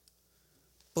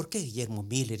¿Por qué Guillermo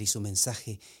Miller y su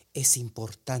mensaje es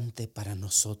importante para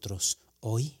nosotros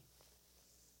hoy?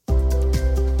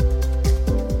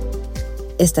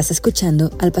 Estás escuchando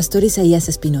al Pastor Isaías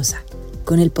Espinoza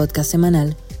con el podcast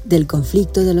semanal del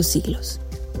Conflicto de los Siglos.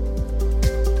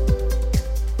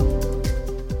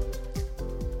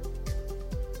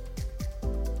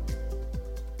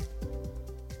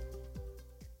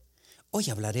 Hoy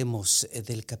hablaremos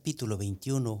del capítulo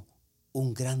 21,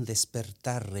 un gran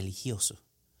despertar religioso.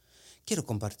 Quiero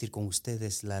compartir con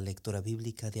ustedes la lectura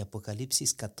bíblica de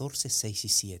Apocalipsis 14, 6 y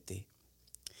 7.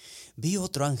 Vi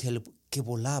otro ángel que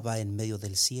volaba en medio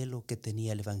del cielo, que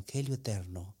tenía el evangelio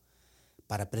eterno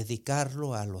para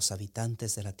predicarlo a los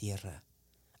habitantes de la tierra,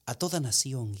 a toda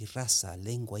nación y raza,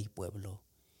 lengua y pueblo.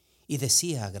 Y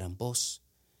decía a gran voz: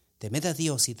 temed a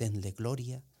Dios y denle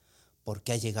gloria,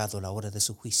 porque ha llegado la hora de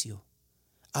su juicio.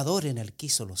 Adoren al que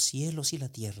hizo los cielos y la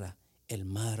tierra, el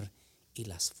mar y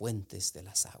las fuentes de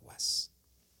las aguas.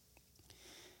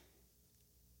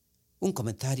 Un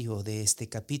comentario de este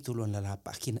capítulo en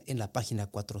la página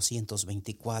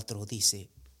 424 dice: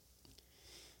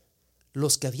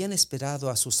 los que habían esperado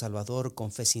a su Salvador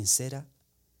con fe sincera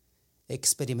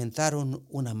experimentaron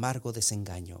un amargo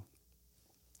desengaño.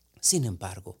 Sin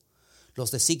embargo,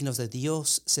 los designios de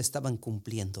Dios se estaban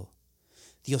cumpliendo.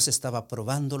 Dios estaba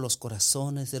probando los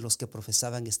corazones de los que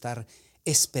profesaban estar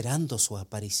esperando su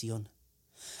aparición.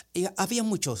 Y había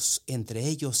muchos entre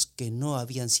ellos que no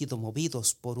habían sido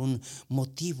movidos por un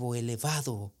motivo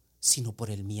elevado, sino por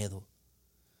el miedo.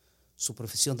 Su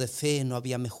profesión de fe no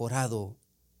había mejorado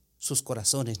sus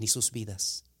corazones ni sus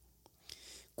vidas.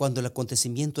 Cuando el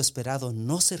acontecimiento esperado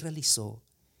no se realizó,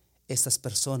 estas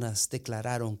personas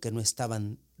declararon que no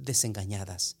estaban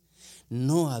desengañadas.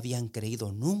 No habían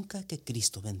creído nunca que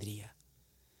Cristo vendría.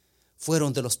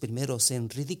 Fueron de los primeros en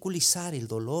ridiculizar el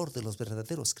dolor de los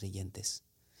verdaderos creyentes.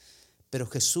 Pero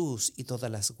Jesús y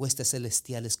todas las huestes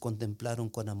celestiales contemplaron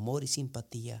con amor y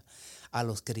simpatía a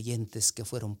los creyentes que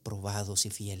fueron probados y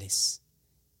fieles,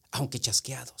 aunque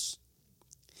chasqueados.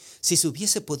 Si se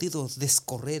hubiese podido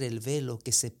descorrer el velo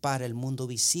que separa el mundo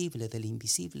visible del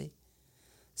invisible,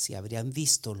 se habrían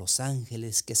visto los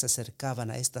ángeles que se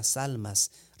acercaban a estas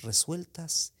almas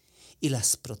resueltas y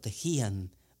las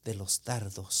protegían de los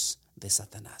dardos de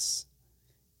Satanás.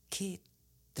 ¡Qué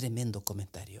tremendo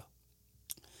comentario!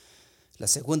 La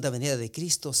segunda venida de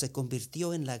Cristo se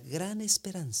convirtió en la gran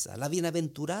esperanza, la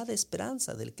bienaventurada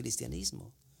esperanza del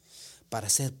cristianismo, para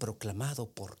ser proclamado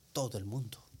por todo el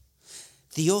mundo.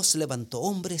 Dios levantó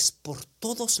hombres por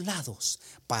todos lados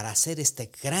para hacer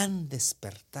este gran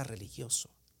despertar religioso.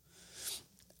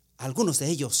 Algunos de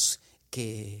ellos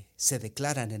que se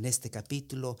declaran en este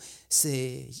capítulo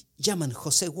se llaman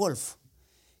José Wolf,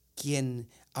 quien,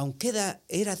 aunque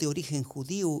era de origen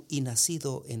judío y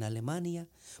nacido en Alemania,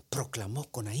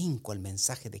 proclamó con ahínco el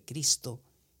mensaje de Cristo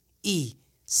y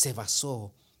se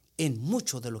basó en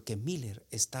mucho de lo que Miller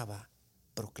estaba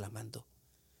proclamando.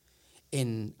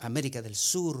 En América del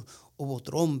Sur hubo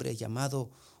otro hombre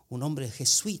un hombre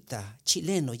jesuita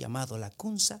chileno llamado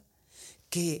Lacunza,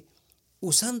 que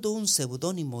usando un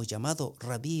seudónimo llamado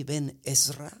Rabí Ben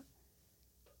Ezra,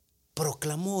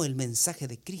 proclamó el mensaje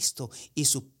de Cristo y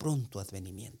su pronto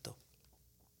advenimiento.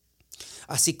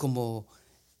 Así como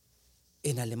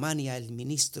en Alemania el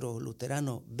ministro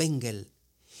luterano Bengel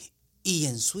y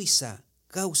en Suiza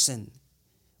Gaussen,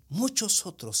 muchos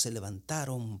otros se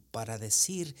levantaron para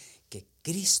decir que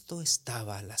Cristo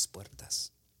estaba a las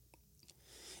puertas.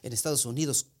 En Estados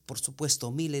Unidos, por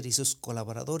supuesto, Miller y sus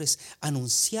colaboradores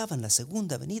anunciaban la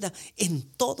segunda venida en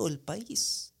todo el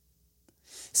país.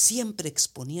 Siempre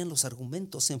exponían los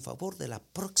argumentos en favor de la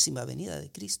próxima venida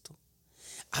de Cristo.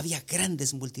 Había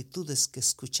grandes multitudes que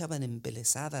escuchaban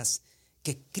embelesadas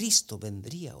que Cristo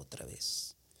vendría otra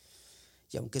vez.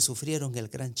 Y aunque sufrieron el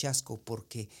gran chasco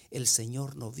porque el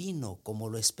Señor no vino como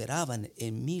lo esperaban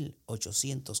en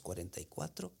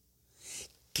 1844,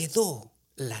 quedó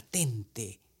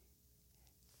latente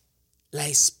la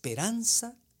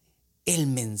esperanza, el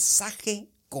mensaje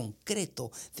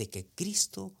concreto de que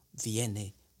Cristo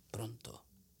viene pronto.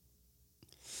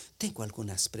 Tengo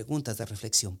algunas preguntas de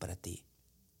reflexión para ti.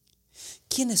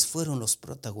 ¿Quiénes fueron los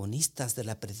protagonistas de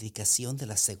la predicación de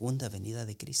la segunda venida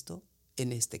de Cristo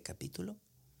en este capítulo?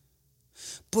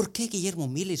 ¿Por qué Guillermo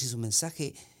Miller y su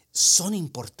mensaje son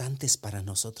importantes para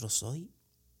nosotros hoy?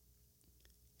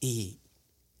 ¿Y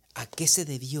a qué se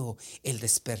debió el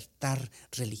despertar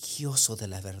religioso de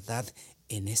la verdad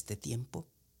en este tiempo?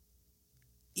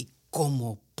 ¿Y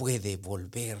cómo puede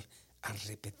volver a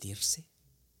repetirse?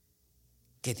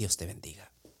 Que Dios te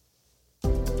bendiga.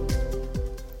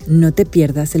 No te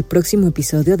pierdas el próximo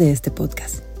episodio de este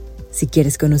podcast. Si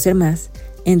quieres conocer más,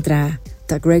 Entra a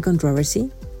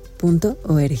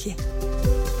thegreatcontroversy.org.